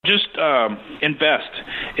just invest.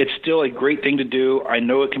 It's still a great thing to do. I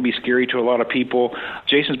know it can be scary to a lot of people.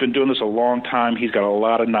 Jason's been doing this a long time. He's got a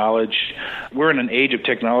lot of knowledge. We're in an age of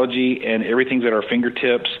technology, and everything's at our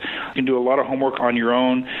fingertips. You can do a lot of homework on your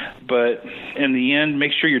own, but in the end,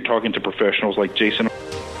 make sure you're talking to professionals like Jason.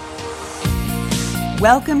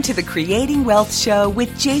 Welcome to the Creating Wealth Show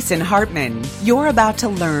with Jason Hartman. You're about to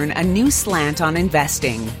learn a new slant on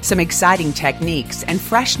investing, some exciting techniques, and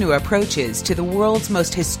fresh new approaches to the world's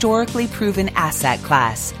most historically proven asset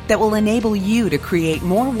class that will enable you to create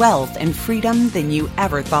more wealth and freedom than you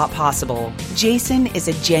ever thought possible. Jason is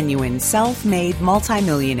a genuine self-made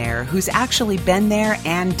multimillionaire who's actually been there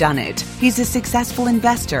and done it. He's a successful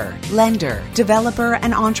investor, lender, developer,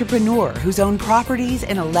 and entrepreneur who's owned properties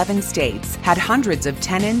in 11 states, had hundreds of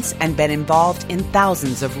tenants, and been involved in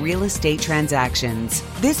thousands of real estate transactions.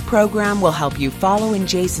 This program will help you follow in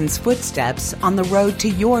Jason's footsteps on the road to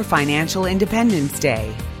your financial independence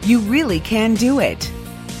day. You really can do it.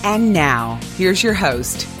 And now, here's your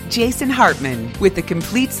host, Jason Hartman, with the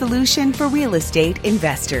complete solution for real estate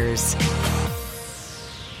investors.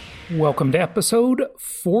 Welcome to episode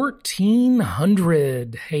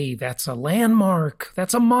 1400. Hey, that's a landmark.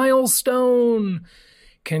 That's a milestone.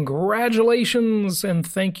 Congratulations and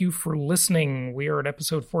thank you for listening. We are at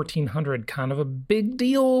episode 1400. Kind of a big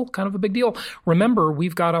deal. Remember,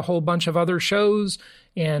 we've got a whole bunch of other shows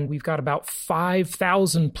and we've got about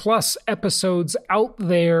 5,000 plus episodes out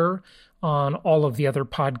there on all of the other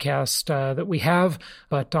podcasts that we have.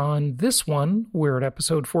 But on this one, we're at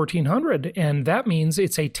episode 1400. And that means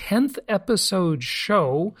it's a 10th episode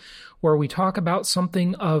show where we talk about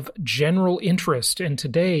something of general interest. And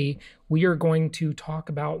today we are going to talk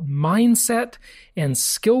about mindset and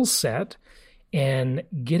skill set and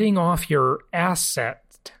getting off your asset.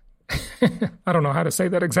 I don't know how to say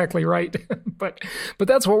that exactly right, but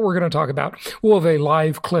that's what we're going to talk about. We'll have a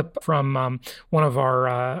live clip from one of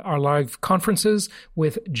our live conferences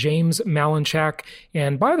with James Malinchak.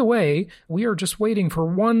 And by the way, we are just waiting for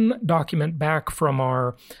one document back from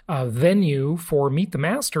our venue for Meet the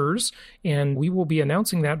Masters, and we will be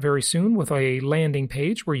announcing that very soon with a landing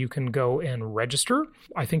page where you can go and register.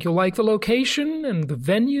 I think you'll like the location and the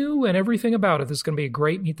venue and everything about it. This is going to be a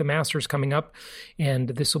great Meet the Masters coming up, and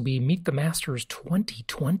this will be Meet the Masters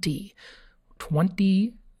 2020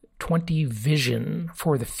 vision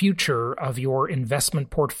for the future of your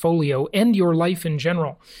investment portfolio and your life in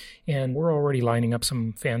general. And we're already lining up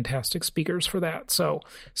some fantastic speakers for that. So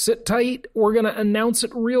sit tight. We're going to announce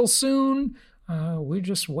it real soon. We're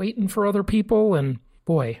just waiting for other people. And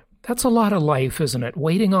boy, that's a lot of life, isn't it?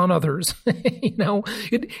 Waiting on others.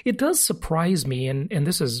 It does surprise me, and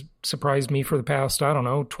this has surprised me for the past,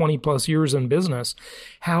 20 plus years in business,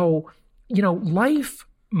 how, life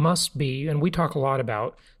must be, and we talk a lot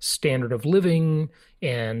about standard of living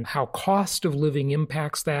and how cost of living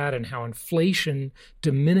impacts that and how inflation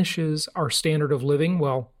diminishes our standard of living.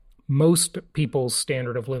 Well, most people's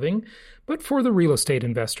standard of living. But for the real estate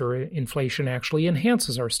investor, inflation actually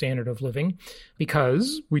enhances our standard of living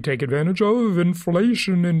because we take advantage of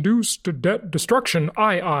inflation-induced debt destruction,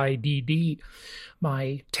 IIDD,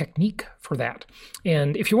 my technique for that.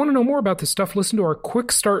 And if you want to know more about this stuff, listen to our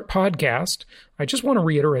Quick Start podcast. I just want to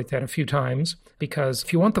reiterate that a few times because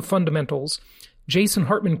if you want the fundamentals, Jason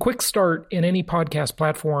Hartman Quick Start in any podcast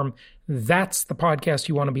platform, that's the podcast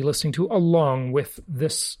you want to be listening to along with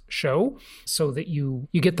this show so that you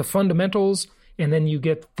get the fundamentals and then you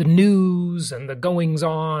get the news and the goings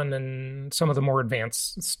on and some of the more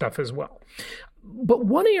advanced stuff as well. But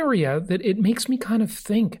one area that it makes me kind of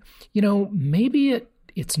think, maybe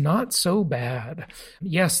it's not so bad.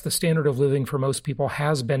 Yes, the standard of living for most people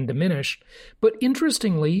has been diminished, but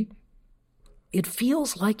interestingly, it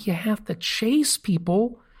feels like you have to chase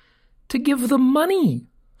people to give them money.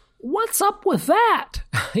 What's up with that?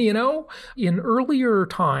 In earlier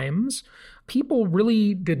times, people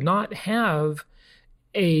really did not have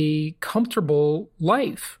a comfortable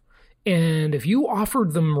life. And if you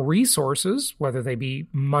offered them resources, whether they be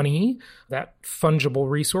money, that fungible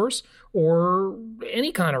resource, or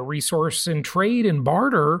any kind of resource in trade and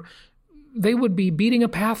barter, they would be beating a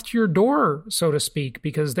path to your door, so to speak,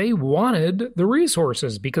 because they wanted the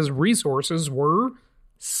resources, because resources were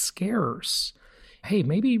scarce. Hey,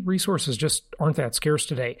 maybe resources just aren't that scarce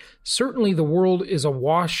today. Certainly the world is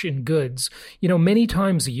awash in goods. Many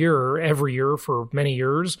times a year, every year for many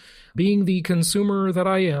years, being the consumer that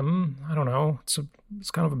I am, I don't know,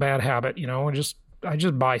 it's kind of a bad habit, I just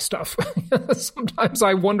just buy stuff. Sometimes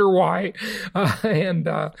I wonder why. And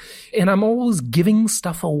I'm always giving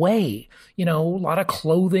stuff away, a lot of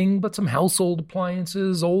clothing, but some household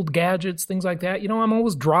appliances, old gadgets, things like that. I'm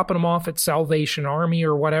always dropping them off at Salvation Army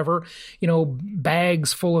or whatever,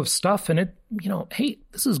 bags full of stuff. And hey,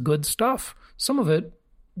 this is good stuff. Some of it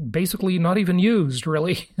basically not even used,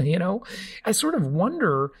 really. I sort of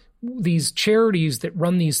wonder, these charities that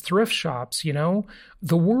run these thrift shops,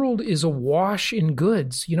 the world is awash in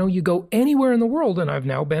goods. You go anywhere in the world, and I've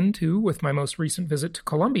now been to, with my most recent visit to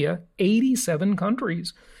Colombia, 87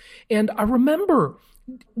 countries. And I remember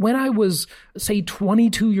when I was, say,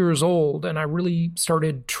 22 years old, and I really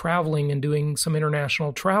started traveling and doing some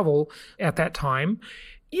international travel at that time,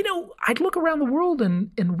 I'd look around the world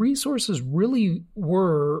and resources really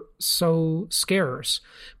were so scarce.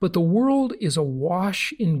 But the world is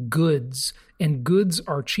awash in goods, and goods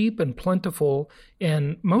are cheap and plentiful,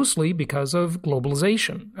 and mostly because of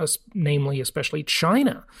globalization, namely especially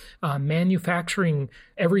China, manufacturing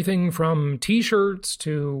everything from T-shirts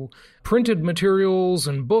to printed materials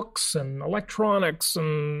and books and electronics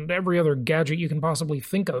and every other gadget you can possibly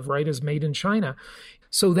think of, right, is made in China.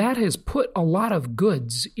 So that has put a lot of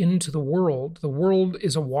goods into the world. The world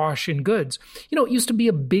is awash in goods. It used to be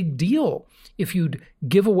a big deal if you'd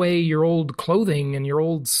give away your old clothing and your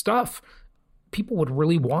old stuff. People would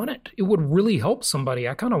really want it. It would really help somebody.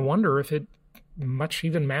 I kind of wonder if it much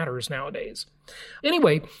even matters nowadays.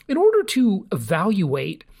 Anyway, in order to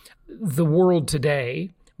evaluate the world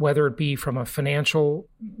today, whether it be from a financial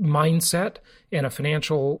mindset and a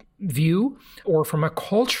financial view, or from a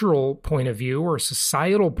cultural point of view or a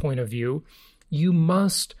societal point of view, you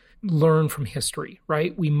must learn from history,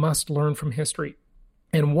 right? We must learn from history.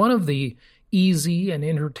 And one of the easy and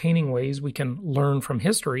entertaining ways we can learn from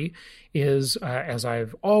history is, as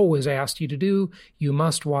I've always asked you to do, you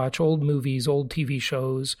must watch old movies, old TV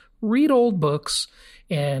shows, read old books,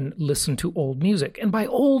 and listen to old music. And by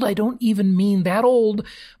old, I don't even mean that old,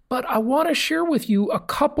 but I want to share with you a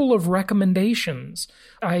couple of recommendations.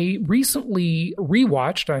 I recently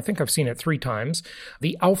rewatched, I think I've seen it 3 times,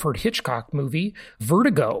 the Alfred Hitchcock movie,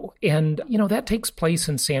 Vertigo. And, that takes place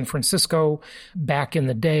in San Francisco back in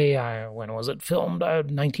the day. When was it filmed?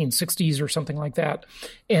 1960s or something like that.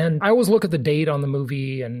 And I always look at the date on the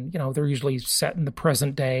movie, and, they're usually set in the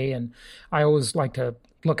present day. And I always like to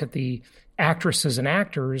look at the actresses and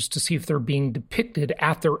actors to see if they're being depicted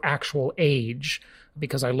at their actual age,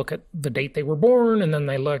 because I look at the date they were born, and then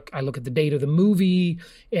I look at the date of the movie,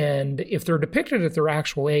 and if they're depicted at their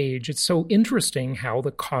actual age, it's so interesting how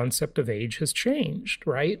the concept of age has changed,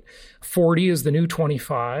 right? 40 is the new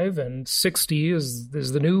 25, and 60 is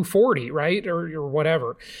the new 40, right? Or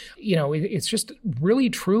whatever. It's just really,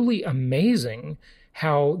 truly amazing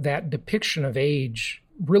how that depiction of age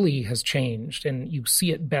really has changed, and you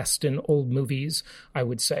see it best in old movies, I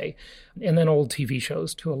would say, and then old TV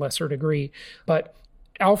shows to a lesser degree. But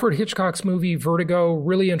Alfred Hitchcock's movie, Vertigo,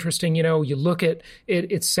 really interesting. You look at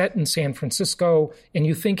it, it's set in San Francisco, and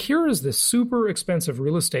you think, here is this super expensive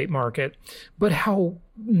real estate market, but how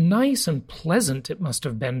nice and pleasant it must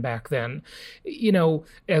have been back then.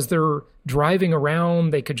 As they're driving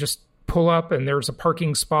around, they could just pull up and there's a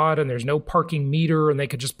parking spot and there's no parking meter, and they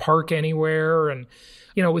could just park anywhere. And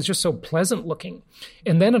it was just so pleasant looking.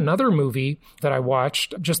 And then another movie that I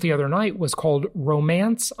watched just the other night was called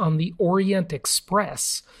Romance on the Orient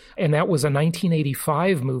Express. And that was a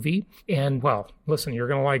 1985 movie. And, well, listen, you're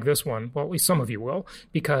going to like this one. Well, at least some of you will,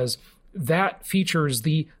 because that features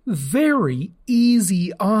the very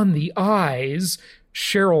easy on the eyes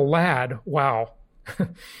Cheryl Ladd. Wow.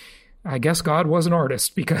 I guess God was an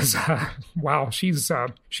artist, because, wow, she's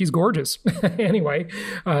gorgeous. Anyway,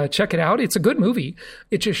 check it out. It's a good movie.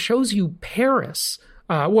 It just shows you Paris,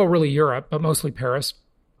 really Europe, but mostly Paris,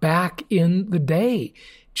 back in the day,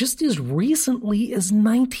 just as recently as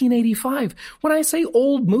 1985. When I say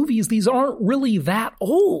old movies, these aren't really that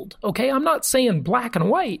old, okay? I'm not saying black and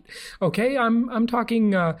white, okay? I'm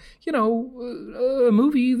talking, a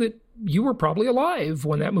movie that you were probably alive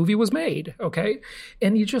when that movie was made, okay?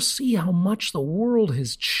 And you just see how much the world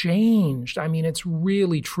has changed. I mean, it's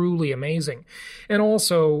really, truly amazing. And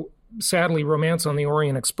also, sadly, Romance on the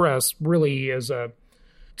Orient Express really is a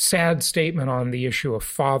sad statement on the issue of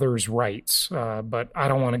fathers' rights. But I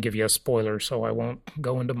don't want to give you a spoiler, so I won't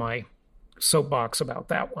go into my soapbox about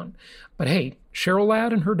that one. But hey, Cheryl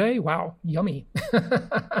Ladd in her day, wow, yummy.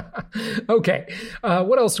 Okay,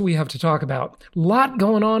 what else do we have to talk about? A lot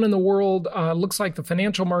going on in the world. Looks like the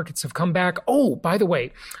financial markets have come back. Oh, by the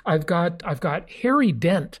way, I've got Harry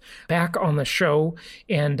Dent back on the show,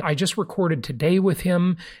 and I just recorded today with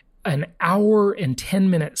him. an hour and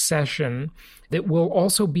 10-minute session that will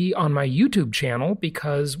also be on my YouTube channel,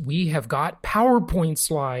 because we have got PowerPoint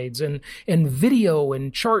slides and video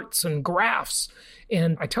and charts and graphs.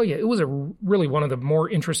 And I tell you, it was really one of the more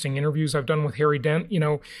interesting interviews I've done with Harry Dent.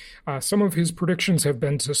 Some of his predictions have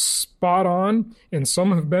been spot on, and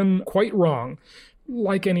some have been quite wrong,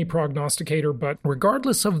 like any prognosticator. But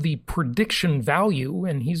regardless of the prediction value,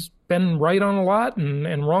 and he's been right on a lot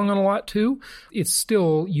and wrong on a lot too, it's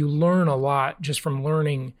still, you learn a lot just from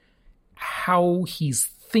learning how he's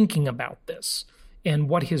thinking about this and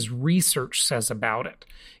what his research says about it.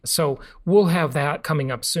 So we'll have that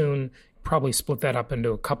coming up soon. Probably split that up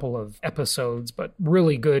into a couple of episodes, but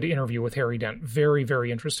really good interview with Harry Dent. Very,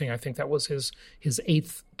 very interesting. I think that was his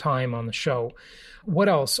 8th time on the show. What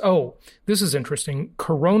else? Oh, this is interesting.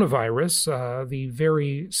 Coronavirus, the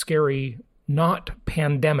very scary, not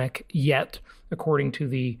pandemic yet, according to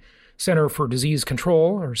the Centers for Disease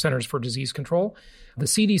Control. The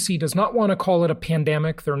CDC does not want to call it a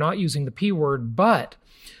pandemic. They're not using the P word, but,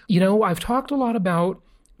 I've talked a lot about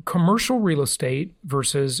commercial real estate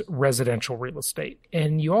versus residential real estate.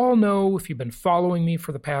 And you all know, if you've been following me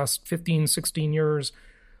for the past 15, 16 years,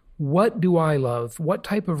 what do I love? What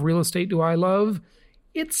type of real estate do I love?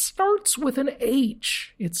 It starts with an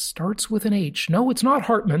H. No, it's not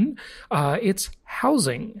Hartman. It's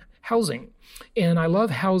housing. And I love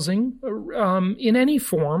housing in any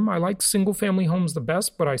form. I like single-family homes the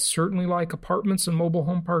best, but I certainly like apartments and mobile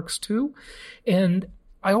home parks too. And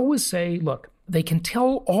I always say, look, they can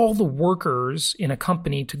tell all the workers in a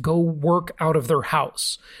company to go work out of their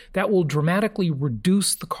house. That will dramatically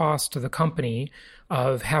reduce the cost to the company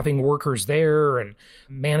of having workers there and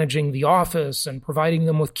managing the office and providing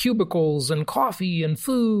them with cubicles and coffee and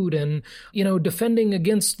food and, defending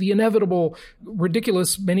against the inevitable,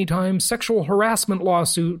 ridiculous, many times sexual harassment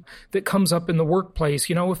lawsuit that comes up in the workplace.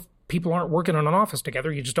 If people aren't working in an office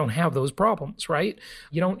together, you just don't have those problems, right?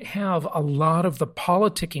 You don't have a lot of the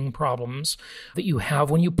politicking problems that you have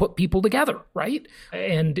when you put people together, right?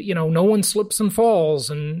 And, no one slips and falls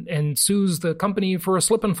and sues the company for a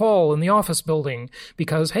slip and fall in the office building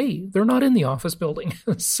because, hey, they're not in the office building.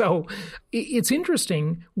 So it's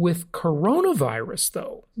interesting with coronavirus,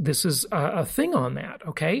 though. This is a thing on that,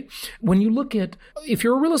 okay? When you look at, if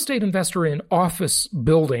you're a real estate investor in office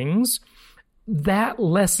buildings, that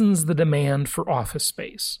lessens the demand for office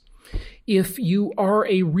space. If you are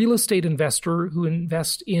a real estate investor who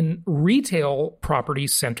invests in retail property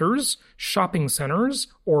centers, shopping centers,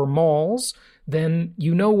 or malls, then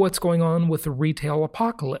you know what's going on with the retail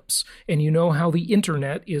apocalypse. And you know how the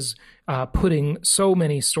internet is putting so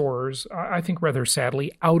many stores, I think rather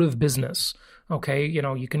sadly, out of business. Okay,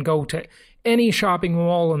 you can go to any shopping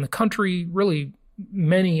mall in the country, really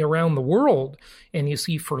many around the world, and you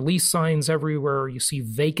see for lease signs everywhere. You see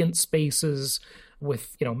vacant spaces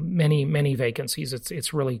with, many vacancies.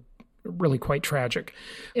 It's really, really quite tragic.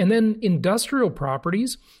 And then industrial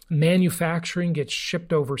properties, manufacturing gets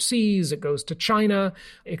shipped overseas, it goes to China,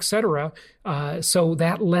 etc. So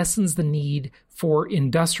that lessens the need for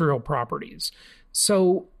industrial properties.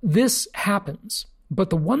 So this happens.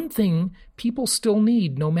 But the one thing people still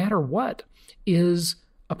need, no matter what, is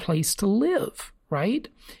a place to live. Right?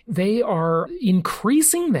 They are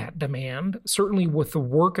increasing that demand, certainly with the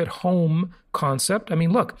work at home concept. I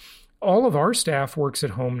mean, look, all of our staff works at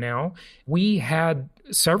home now. We had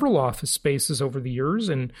several office spaces over the years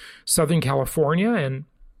in Southern California, and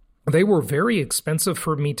they were very expensive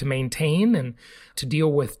for me to maintain and to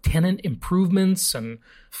deal with tenant improvements and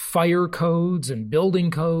fire codes and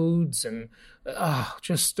building codes and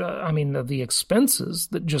the expenses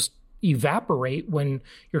that just evaporate when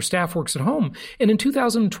your staff works at home. And in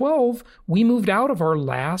 2012, we moved out of our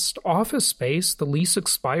last office space. The lease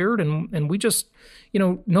expired, and we just,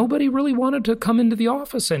 nobody really wanted to come into the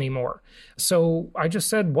office anymore. So I just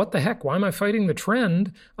said, what the heck? Why am I fighting the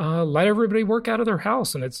trend? Let everybody work out of their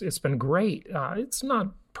house. And it's been great. It's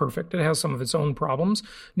not perfect. It has some of its own problems,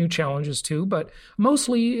 new challenges too, but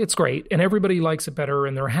mostly it's great and everybody likes it better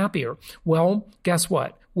and they're happier. Well, guess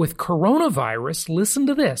what? With coronavirus, listen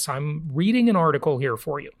to this. I'm reading an article here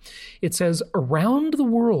for you. It says, around the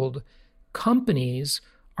world, companies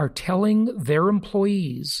are telling their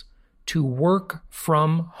employees to work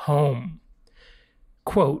from home.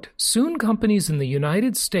 Quote, soon companies in the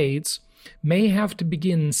United States may have to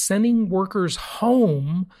begin sending workers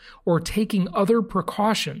home or taking other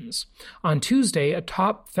precautions. On Tuesday, a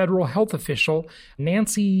top federal health official,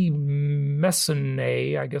 Nancy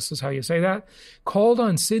Messonnier, I guess is how you say that, called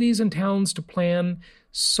on cities and towns to plan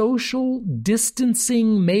social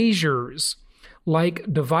distancing measures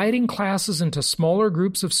like dividing classes into smaller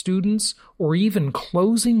groups of students or even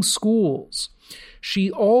closing schools. She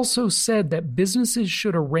also said that businesses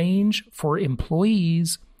should arrange for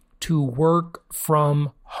employees to work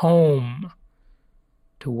from home.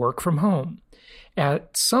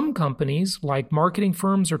 At some companies, like marketing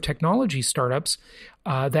firms or technology startups,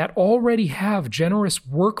 that already have generous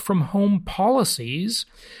work-from-home policies,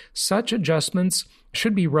 such adjustments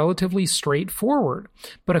should be relatively straightforward.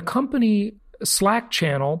 But a company Slack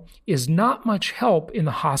channel is not much help in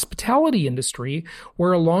the hospitality industry,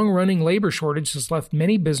 where a long-running labor shortage has left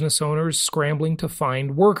many business owners scrambling to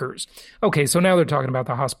find workers. Okay, so now they're talking about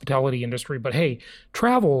the hospitality industry, but hey,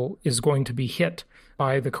 travel is going to be hit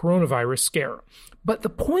by the coronavirus scare. But the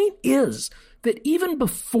point is that even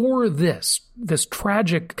before this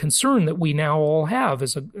tragic concern that we now all have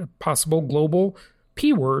is a possible global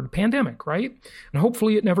P-word pandemic, right? And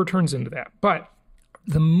hopefully it never turns into that. But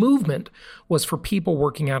the movement was for people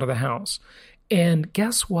working out of the house. And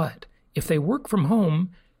guess what? If they work from home,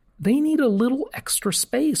 they need a little extra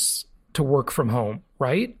space to work from home,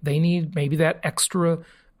 right? They need maybe that extra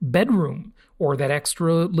bedroom or that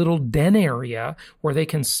extra little den area where they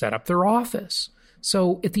can set up their office.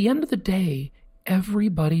 So at the end of the day,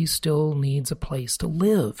 everybody still needs a place to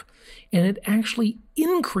live. And it actually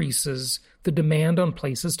increases the demand on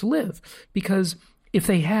places to live. Because if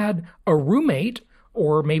they had a roommate,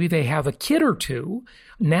 or maybe they have a kid or two,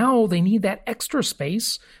 now they need that extra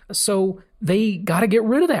space. So they got to get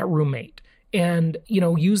rid of that roommate and,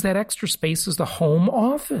 use that extra space as the home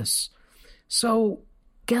office. So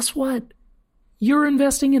guess what? You're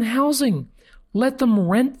investing in housing. Let them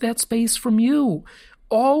rent that space from you.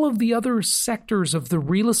 All of the other sectors of the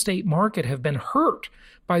real estate market have been hurt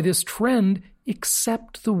by this trend,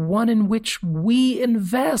 except the one in which we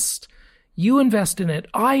invest. You invest in it.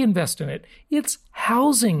 I invest in it. It's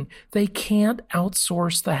housing. They can't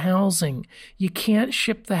outsource the housing. You can't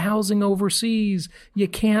ship the housing overseas. You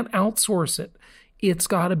can't outsource it. It's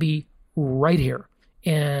got to be right here.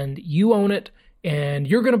 And you own it, and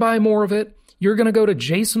you're going to buy more of it. You're going to go to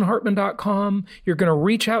jasonhartman.com. You're going to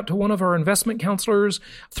reach out to one of our investment counselors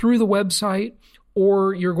through the website,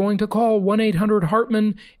 or you're going to call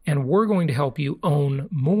 1-800-HARTMAN, and we're going to help you own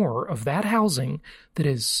more of that housing that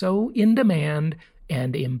is so in demand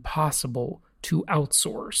and impossible to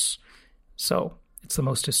outsource. So it's the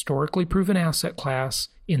most historically proven asset class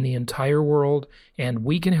in the entire world, and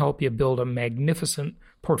we can help you build a magnificent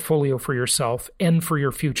portfolio for yourself and for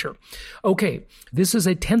your future. Okay, this is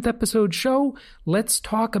a 10th episode show. Let's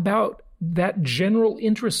talk about that general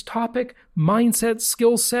interest topic, mindset,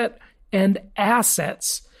 skill set, and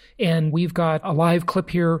assets. And we've got a live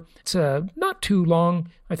clip here. It's not too long.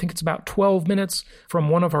 I think it's about 12 minutes from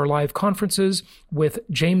one of our live conferences with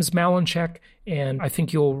James Malinchak. And I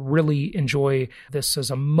think you'll really enjoy this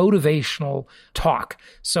as a motivational talk.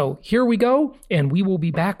 So here we go. And we will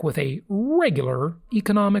be back with a regular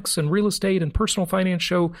economics and real estate and personal finance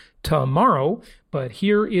show tomorrow. But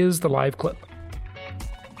here is the live clip.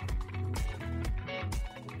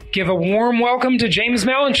 Give a warm welcome to James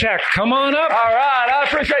Malinchak. Come on up. All right. I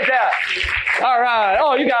appreciate that. All right.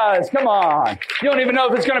 Oh, you guys, come on. You don't even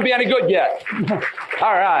know if it's going to be any good yet.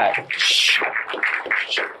 All right.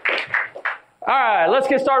 All right. Let's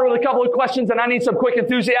get started with a couple of questions, and I need some quick,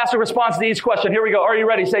 enthusiastic response to each question. Here we go. Are you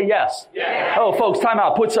ready? Say yes. Yes. Oh, folks, time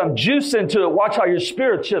out. Put some juice into it. Watch how your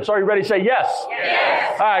spirit shifts. Are you ready? Say yes.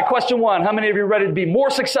 Yes. All right. Question one. How many of you are ready to be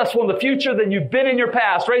more successful in the future than you've been in your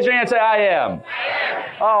past? Raise your hand and say, I am.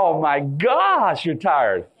 Oh, my gosh, you're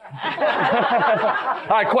tired. All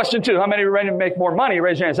right, question two. How many of you are ready to make more money?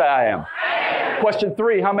 Raise your hand and say, I am. Question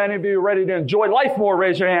three. How many of you are ready to enjoy life more?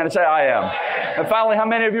 Raise your hand and say, I am. And finally, how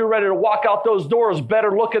many of you are ready to walk out those doors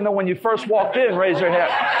better looking than when you first walked in? Raise your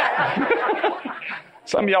hand.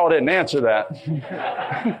 Some of y'all didn't answer that.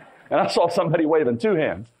 And I saw somebody waving two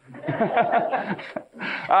hands. All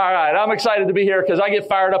right, I'm excited to be here because I get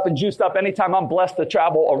fired up and juiced up anytime I'm blessed to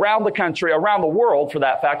travel around the country, around the world, for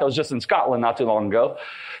that fact. I was just in Scotland not too long ago.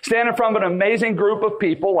 Stand in front of an amazing group of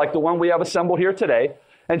people like the one we have assembled here today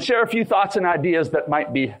and share a few thoughts and ideas that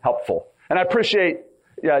might be helpful. And I appreciate,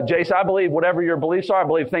 Jason, I believe whatever your beliefs are, I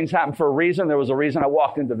believe things happen for a reason. There was a reason I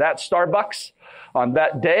walked into that Starbucks on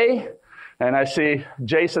that day. And I see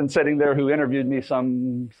Jason sitting there who interviewed me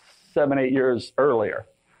some 7-8 years earlier.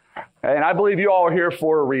 And I believe you all are here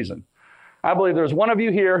for a reason. I believe there's one of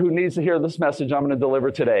you here who needs to hear this message I'm going to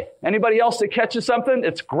deliver today. Anybody else that catches something?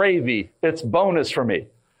 It's gravy. It's bonus for me.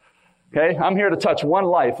 Okay? I'm here to touch one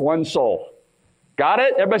life, one soul. Got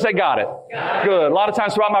it? Everybody say got it. Got it. Good. A lot of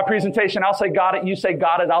times throughout my presentation, I'll say got it. You say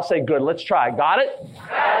got it. I'll say good. Let's try. Got it?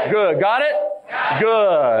 Got it. Good. Got it?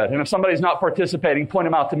 Good. And if somebody's not participating, point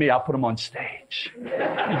them out to me. I'll put them on stage.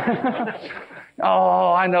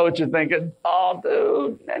 Oh, I know what you're thinking. Oh,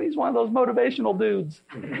 dude, man, he's one of those motivational dudes.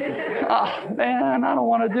 Oh, man, I don't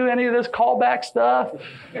want to do any of this callback stuff.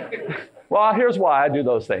 Well, here's why I do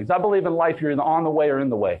those things. I believe in life, you're either on the way or in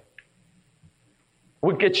the way.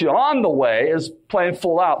 What gets you on the way is playing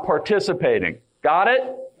full out, participating. Got it?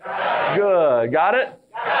 Good. Got it?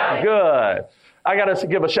 Good. I got to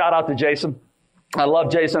give a shout out to Jason. I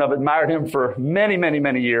love Jason. I've admired him for many, many,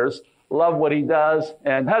 many years. Love what he does.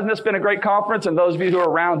 And hasn't this been a great conference? And those of you who are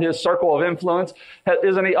around his circle of influence,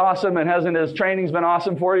 isn't he awesome? And hasn't his trainings been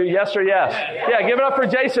awesome for you? Yes or yes? Yeah, give it up for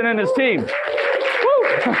Jason and his team. Woo!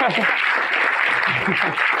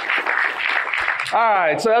 All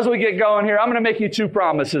right, so as we get going here, I'm going to make you 2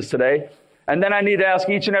 promises today. And then I need to ask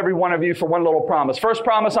each and every one of you for one little promise. First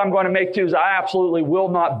promise I'm going to make to you is I absolutely will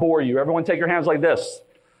not bore you. Everyone take your hands like this.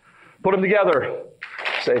 Put them together.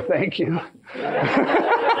 Say thank you.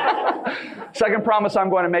 Second promise I'm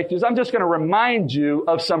going to make to you is I'm just going to remind you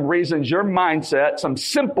of some reasons, your mindset, some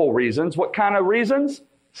simple reasons. What kind of reasons?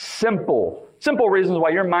 Simple. Simple reasons why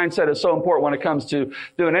your mindset is so important when it comes to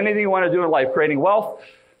doing anything you want to do in life, creating wealth,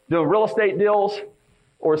 doing real estate deals,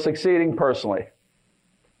 or succeeding personally.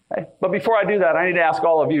 Okay? But before I do that, I need to ask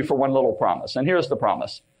all of you for one little promise. And here's the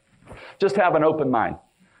promise. Just have an open mind.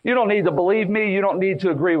 You don't need to believe me. You don't need to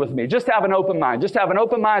agree with me. Just have an open mind. Just have an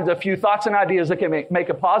open mind to a few thoughts and ideas that can make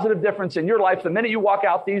a positive difference in your life the minute you walk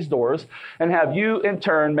out these doors, and have you, in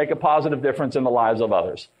turn, make a positive difference in the lives of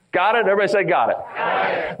others. Got it? Everybody say got it.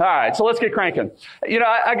 Got it. All right, so let's get cranking. You know,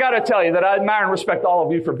 I got to tell you that I admire and respect all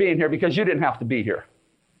of you for being here because you didn't have to be here.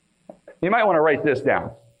 You might want to write this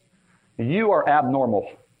down. You are abnormal.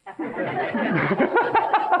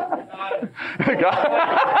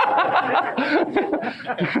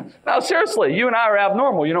 Now, seriously, you and I are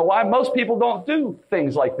abnormal. You know why? Most people don't do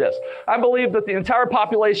things like this. I believe that the entire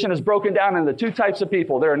population is broken down into 2 types of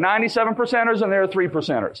people. There are 97%ers and there are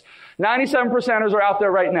 3%ers. 97%ers are out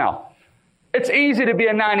there right now. It's easy to be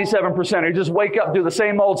a 97%er. You just wake up, do the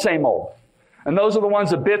same old, same old. And those are the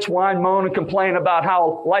ones that bitch, whine, moan, and complain about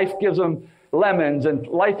how life gives them lemons and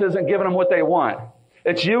life isn't giving them what they want.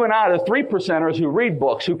 It's you and I, the 3%ers who read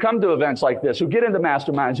books, who come to events like this, who get into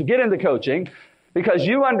masterminds, who get into coaching, because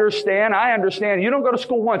you understand, I understand, you don't go to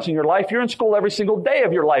school once in your life. You're in school every single day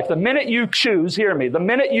of your life. The minute you choose, hear me, the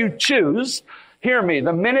minute you choose, hear me,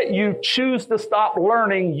 the minute you choose to stop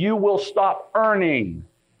learning, you will stop earning.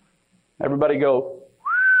 Everybody go,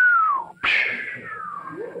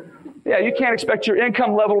 yeah, you can't expect your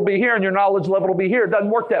income level to be here and your knowledge level to be here. It doesn't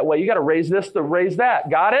work that way. You got to raise this to raise that.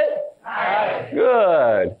 Got it?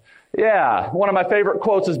 Good. Yeah. One of my favorite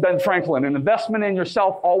quotes is Ben Franklin. An investment in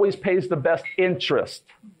yourself always pays the best interest.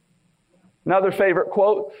 Another favorite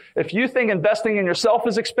quote. If you think investing in yourself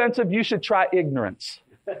is expensive, you should try ignorance.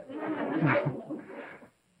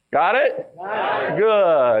 Got it?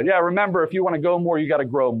 Good. Yeah. Remember, if you want to go more, you got to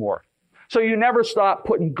grow more. So you never stop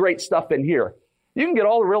putting great stuff in here. You can get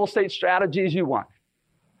all the real estate strategies you want.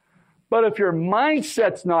 But if your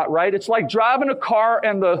mindset's not right, it's like driving a car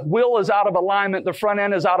and the wheel is out of alignment, the front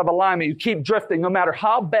end is out of alignment. You keep drifting no matter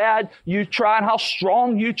how bad you try and how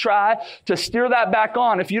strong you try to steer that back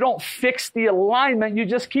on. If you don't fix the alignment, you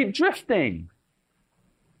just keep drifting.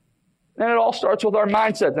 And it all starts with our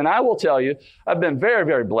mindset. And I will tell you, I've been very,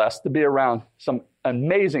 very blessed to be around some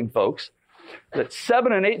amazing folks that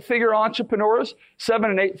 7- and 8-figure entrepreneurs, 7-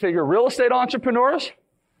 and 8-figure real estate entrepreneurs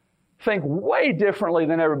think way differently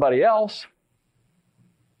than everybody else.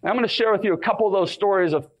 And I'm going to share with you a couple of those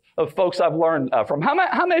stories of folks I've learned from. How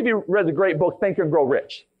many of you read the great book, Think and Grow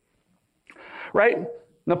Rich? Right?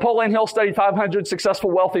 Napoleon Hill studied 500 successful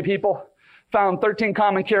wealthy people, found 13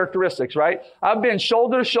 common characteristics, right? I've been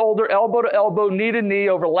shoulder to shoulder, elbow to elbow, knee to knee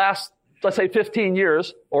over the last, let's say, 15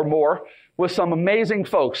 years or more with some amazing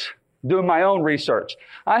folks doing my own research.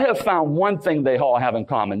 I have found one thing they all have in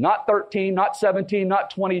common. Not 13, not 17, not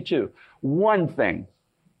 22. One thing.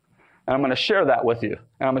 And I'm going to share that with you.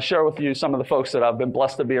 And I'm going to share with you some of the folks that I've been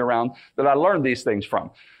blessed to be around that I learned these things from.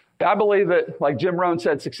 I believe that, like Jim Rohn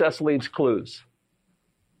said, success leaves clues.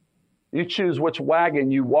 You choose which wagon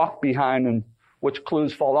you walk behind and which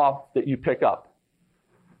clues fall off that you pick up.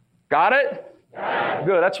 Got it? Got it.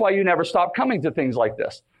 Good. That's why you never stop coming to things like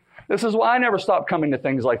this. This is why I never stop coming to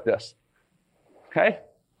things like this. Okay?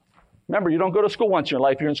 Remember, you don't go to school once in your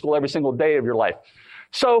life. You're in school every single day of your life.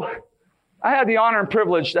 So I had the honor and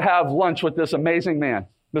privilege to have lunch with this amazing man,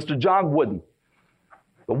 Mr. John Wooden,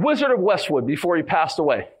 the Wizard of Westwood before he passed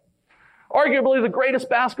away. Arguably the greatest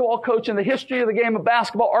basketball coach in the history of the game of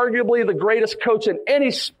basketball, arguably the greatest coach in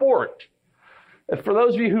any sport. And for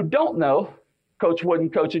those of you who don't know, Coach Wooden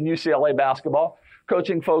coaching UCLA basketball,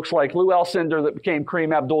 coaching folks like Lou Alcindor that became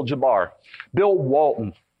Kareem Abdul-Jabbar, Bill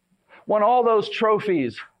Walton, won all those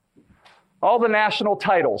trophies, all the national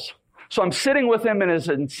titles. So I'm sitting with him in his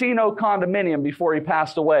Encino condominium before he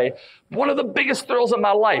passed away. One of the biggest thrills of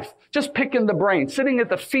my life, just picking the brain, sitting at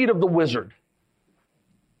the feet of the wizard.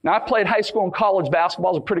 Now, I played high school and college basketball.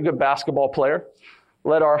 I was a pretty good basketball player.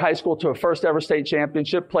 Led our high school to a first ever state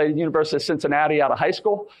championship. Played at the University of Cincinnati out of high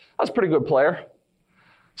school. I was a pretty good player.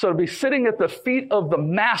 So to be sitting at the feet of the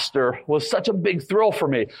master was such a big thrill for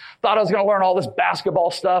me. Thought I was going to learn all this basketball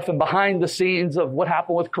stuff and behind the scenes of what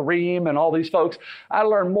happened with Kareem and all these folks. I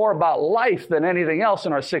learned more about life than anything else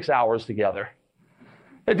in our 6 hours together.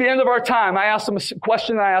 At the end of our time, I asked him a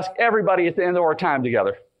question I ask everybody at the end of our time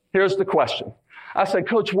together. Here's the question. I said,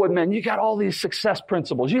 Coach Woodman, you got all these success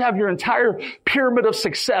principles. You have your entire pyramid of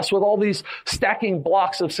success with all these stacking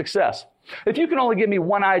blocks of success. If you can only give me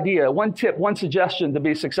one idea, one tip, one suggestion to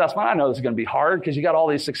be successful, I know this is going to be hard because you got all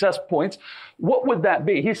these success points. What would that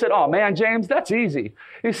be? He said, oh man, James, that's easy.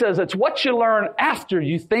 He says, it's what you learn after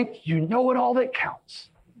you think you know it all that counts.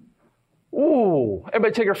 Ooh,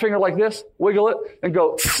 everybody take your finger like this, wiggle it, and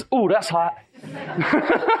go, ooh, that's hot.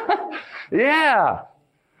 Yeah.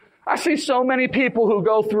 I see so many people who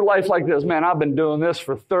go through life like this. Man, I've been doing this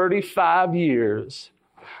for 35 years.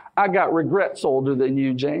 I got regrets older than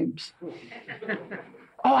you, James.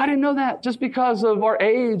 Oh, I didn't know that. Just because of our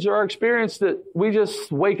age or our experience that we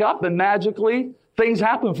just wake up and magically things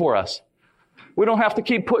happen for us. We don't have to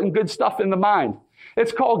keep putting good stuff in the mind.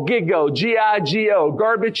 It's called GIGO, G-I-G-O.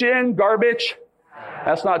 Garbage in, garbage.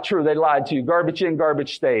 That's not true. They lied to you. Garbage in,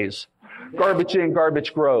 garbage stays. Garbage in,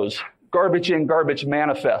 garbage grows. Garbage in, garbage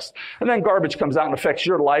manifests. And then garbage comes out and affects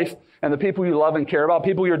your life and the people you love and care about,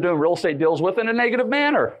 people you're doing real estate deals with in a negative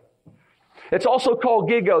manner. It's also called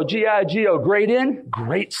GIGO, G-I-G-O. Great in,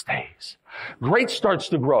 great stays. Great starts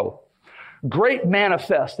to grow. Great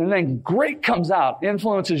manifests. And then great comes out,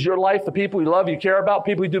 influences your life, the people you love, you care about,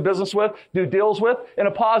 people you do business with, do deals with in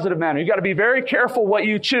a positive manner. You got to be very careful what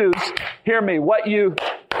you choose. Hear me, what you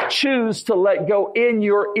choose to let go in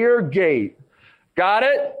your ear gate. Got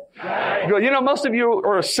it? Good. You know, most of you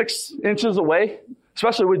are 6 inches away,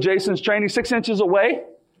 especially with Jason's training, 6 inches away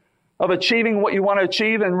of achieving what you want to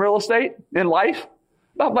achieve in real estate, in life.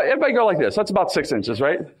 Everybody go like this. That's about 6 inches,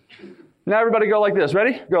 right? Now everybody go like this.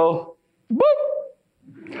 Ready? Go,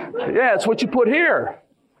 boop. Yeah, it's what you put here,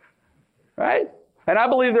 right? And I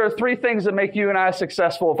believe there are 3 things that make you and I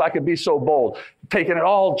successful, if I could be so bold. Taking it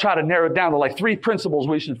all, try to narrow it down to like 3 principles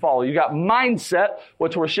we should follow. You got mindset,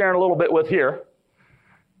 which we're sharing a little bit with here.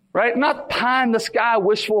 Right? Not pie in the sky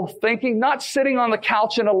wishful thinking, not sitting on the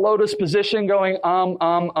couch in a lotus position going,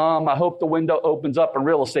 I hope the window opens up and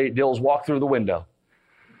real estate deals walk through the window.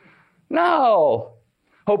 No.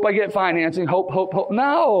 Hope I get financing. Hope.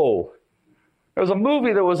 No. There was a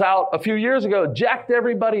movie that was out a few years ago, jacked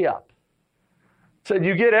everybody up. Said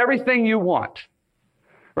you get everything you want.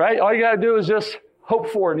 Right? All you got to do is just hope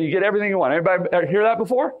for it and you get everything you want. Everybody hear that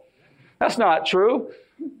before? That's not true.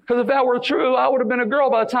 Because if that were true, I would have been a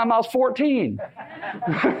girl by the time I was 14.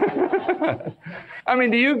 I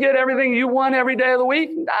mean, do you get everything you want every day of the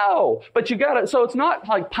week? No. But you got it. So it's not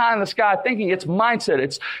like pie in the sky thinking. It's mindset.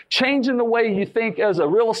 It's changing the way you think as a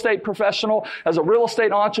real estate professional, as a real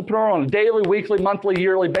estate entrepreneur on a daily, weekly, monthly,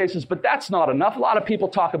 yearly basis. But that's not enough. A lot of people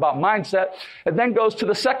talk about mindset. It then goes to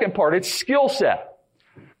the second part. It's skill set.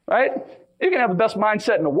 Right? You can have the best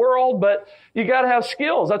mindset in the world, but you got to have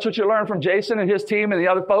skills. That's what you learn from Jason and his team and the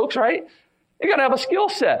other folks, right? You got to have a skill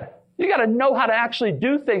set. You got to know how to actually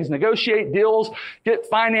do things, negotiate deals, get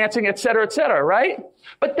financing, et cetera, right?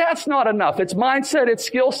 But that's not enough. It's mindset, it's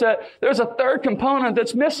skill set. There's a third component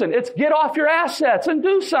that's missing. It's get off your assets and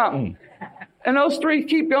do something. And those 3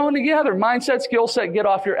 keep going together. Mindset, skill set, get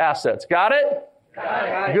off your assets. Got it?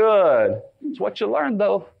 Got it. Good. It's what you learned,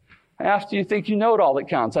 though. After you think you know it all that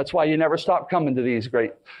counts. That's why you never stop coming to these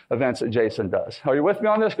great events that Jason does. Are you with me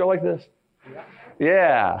on this? Go like this.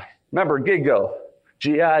 Yeah. Remember, GIGO.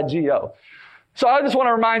 G-I-G-O. So I just want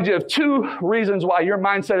to remind you of 2 reasons why your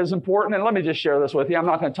mindset is important. And let me just share this with you. I'm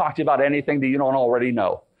not going to talk to you about anything that you don't already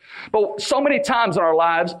know. But so many times in our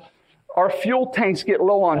lives, our fuel tanks get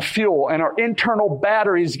low on fuel and our internal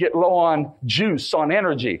batteries get low on juice, on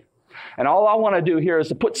energy. And all I want to do here is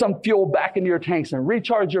to put some fuel back into your tanks and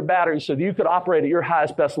recharge your batteries so that you could operate at your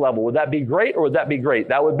highest, best level. Would that be great or would that be great?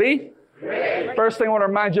 That would be great. First thing I want to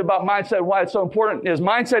remind you about mindset and why it's so important is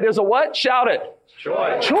mindset is a what? Shout it.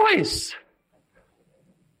 Choice.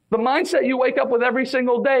 The mindset you wake up with every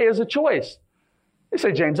single day is a choice. You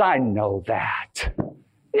say, James, I know that.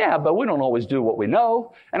 Yeah, but we don't always do what we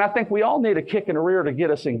know. And I think we all need a kick in the rear to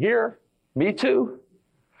get us in gear. Me too.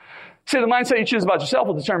 See, the mindset you choose about yourself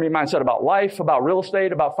will determine your mindset about life, about real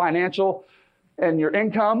estate, about financial, and your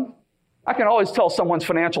income. I can always tell someone's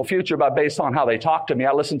financial future based on how they talk to me.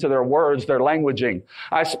 I listen to their words, their languaging.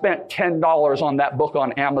 I spent $10 on that book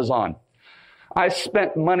on Amazon. I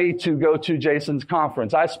spent money to go to Jason's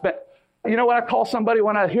conference. You know what I call somebody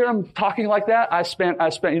when I hear them talking like that? I spent,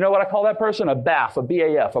 you know what I call that person? A BAF, a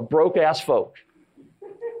BAF, a broke ass folk.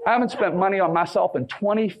 I haven't spent money on myself in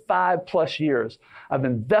 25 plus years. I've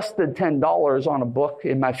invested $10 on a book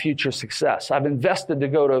in my future success. I've invested to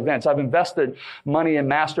go to events. I've invested money in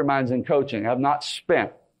masterminds and coaching. I've not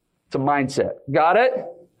spent. It's a mindset. Got it?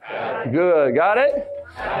 Good. Got it?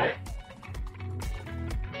 Got it.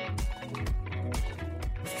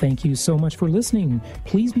 Thank you so much for listening.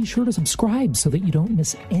 Please be sure to subscribe so that you don't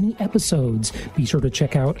miss any episodes. Be sure to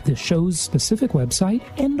check out the show's specific website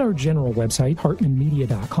and our general website,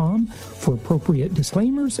 hartmanmedia.com, for appropriate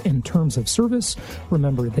disclaimers and terms of service.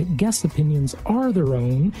 Remember that guest opinions are their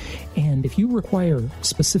own, and if you require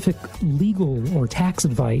specific legal or tax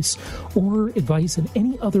advice or advice in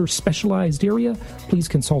any other specialized area, please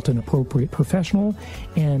consult an appropriate professional.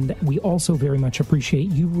 And we also very much appreciate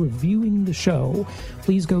you reviewing the show.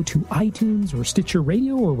 Please go to iTunes or Stitcher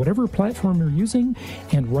Radio or whatever platform you're using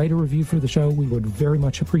and write a review for the show. We would very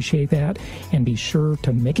much appreciate that. And be sure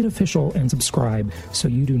to make it official and subscribe so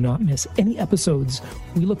you do not miss any episodes.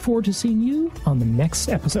 We look forward to seeing you on the next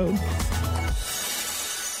episode.